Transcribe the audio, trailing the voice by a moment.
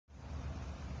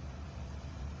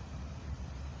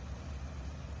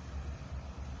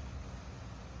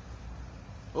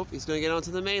Oh, he's going to get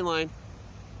onto the main line.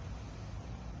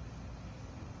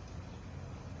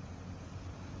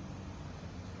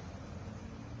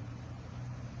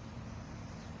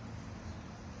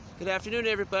 Good afternoon,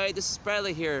 everybody. This is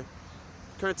Bradley here.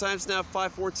 Current time's now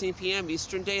 5:14 p.m.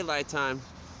 Eastern Daylight Time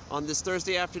on this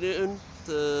Thursday afternoon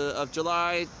of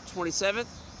July 27th,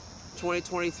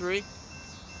 2023.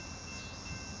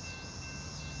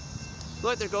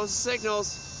 Look, there goes the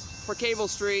signals for Cable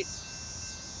Street.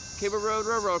 Cable Road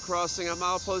Railroad crossing at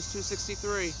milepost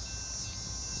 263.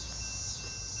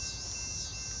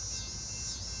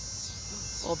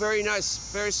 Oh, very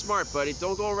nice. Very smart, buddy.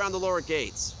 Don't go around the lower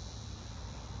gates.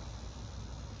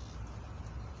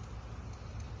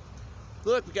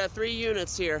 Look, we got 3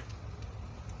 units here.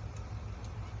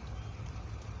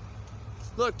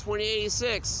 Look,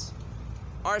 2086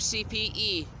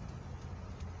 RCPE.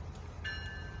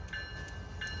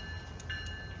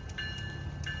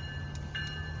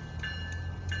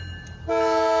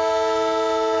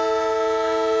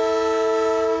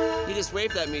 He just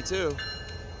waved at me too.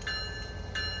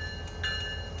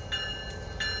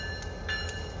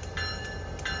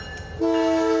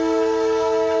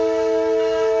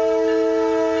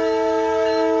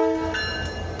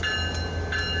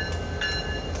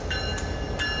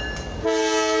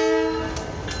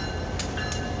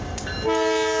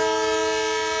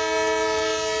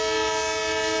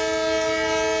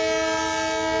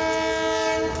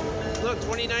 Look,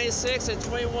 2096 and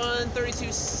 2132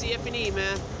 CFE,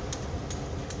 man.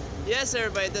 Yes,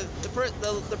 everybody.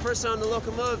 The person on the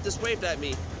locomotive just waved at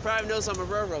me. Probably knows I'm a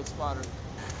railroad spotter.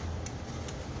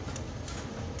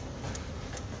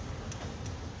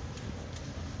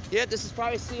 Yeah, this is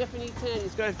probably CFE-10.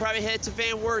 He's going to probably head to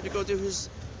Van Wert to go do his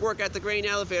work at the grain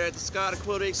elevator at the Scott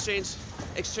Quota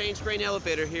Exchange grain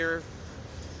elevator here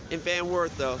in Van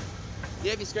Wert, though.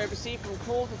 Yep, he's going to proceed from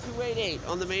Cole to 288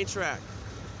 on the main track.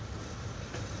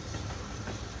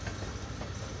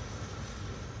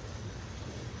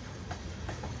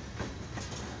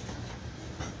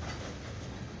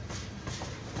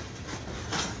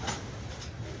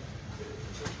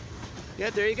 Yeah,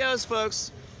 there he goes,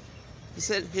 folks. He's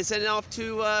heading off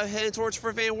to heading towards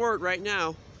for Van Wert right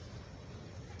now.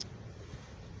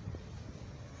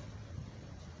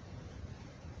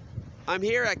 I'm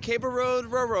here at Cable Road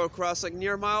Railroad crossing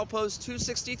near milepost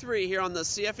 263 here on the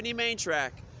CFE main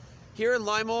track here in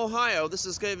Lima, Ohio. This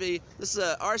is a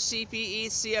RCPE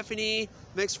CFE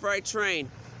mixed freight train.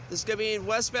 This is going to be in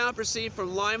westbound, proceed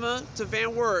from Lima to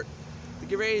Van Wert to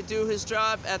get ready to do his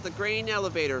job at the grain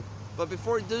elevator. But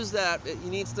before he does that, he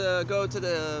needs to go to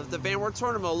the Van Wert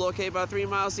terminal located about 3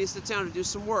 miles east of town to do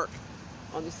some work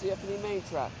on the CFE main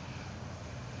track.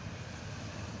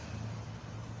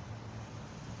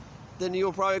 Then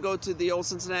he'll probably go to the Old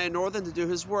Cincinnati Northern to do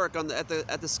his work on at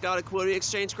the Scott Quota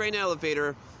Exchange grain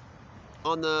elevator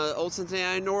on the Old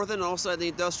Cincinnati Northern, and also at the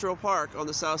Industrial Park on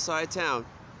the south side of town.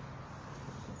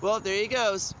 Well, there he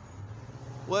goes.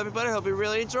 Well, everybody, I hope you're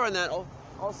really enjoying that.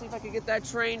 I'll see if I can get that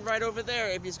train right over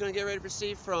there if he's going to get ready to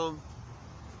proceed from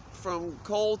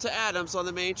Cole to Adams on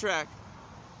the main track.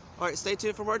 Alright, stay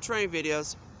tuned for more train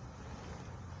videos.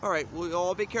 Alright, we'll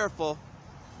all be careful.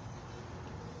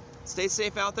 Stay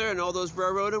safe out there, and all those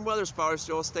railroad and weather spotters,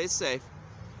 you all stay safe.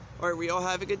 Alright, we all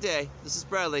have a good day. This is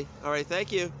Bradley. Alright,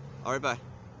 thank you. Alright, bye.